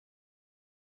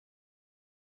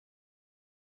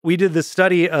we did the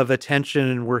study of attention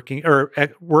and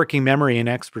working memory and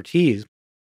expertise.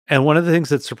 And one of the things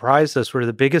that surprised us were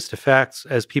the biggest effects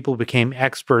as people became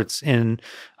experts in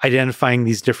identifying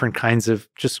these different kinds of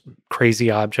just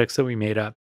crazy objects that we made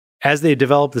up. As they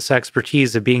developed this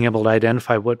expertise of being able to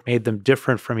identify what made them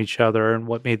different from each other and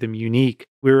what made them unique,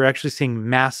 we were actually seeing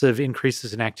massive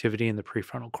increases in activity in the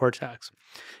prefrontal cortex.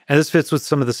 And this fits with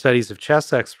some of the studies of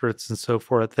chess experts and so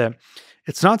forth, that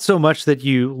it's not so much that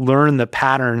you learn the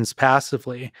patterns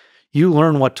passively, you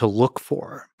learn what to look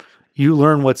for. You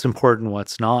learn what's important,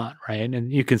 what's not, right?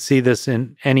 And you can see this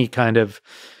in any kind of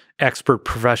expert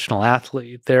professional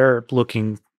athlete. They're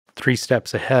looking 3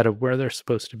 steps ahead of where they're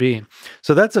supposed to be.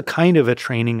 So that's a kind of a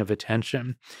training of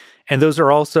attention. And those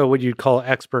are also what you'd call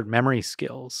expert memory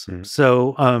skills.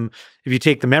 So if you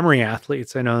take the memory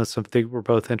athletes, I know that's something we're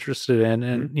both interested in.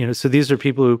 And, so these are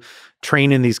people who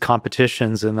train in these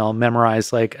competitions and they'll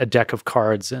memorize like a deck of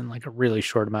cards in like a really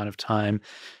short amount of time.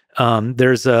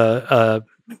 There's a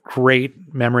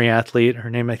great memory athlete. Her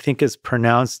name, I think, is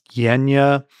pronounced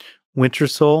Yenya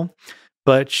Wintersoul.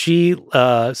 But she,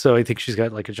 so I think she's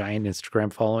got like a giant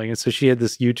Instagram following. And so she had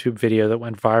this YouTube video that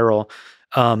went viral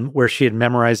where she had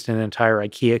memorized an entire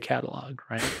IKEA catalog,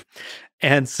 right?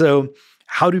 And so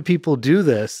how do people do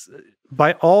this?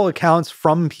 By all accounts,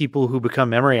 from people who become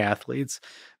memory athletes,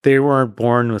 they weren't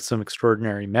born with some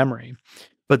extraordinary memory,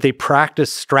 but they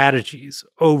practice strategies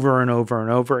over and over and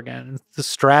over again. The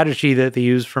strategy that they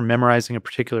use for memorizing a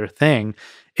particular thing,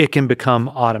 it can become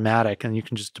automatic and you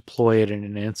can just deploy it in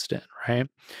an instant, right?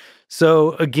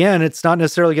 So again, it's not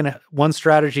necessarily going to, one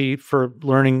strategy for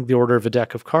learning the order of a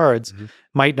deck of cards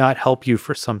might not help you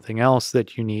for something else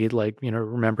that you need, like,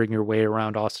 remembering your way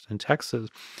around Austin, Texas.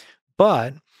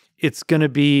 But it's going to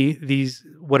be these,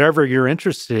 whatever you're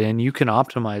interested in, you can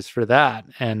optimize for that.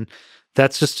 And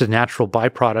that's just a natural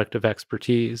byproduct of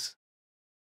expertise.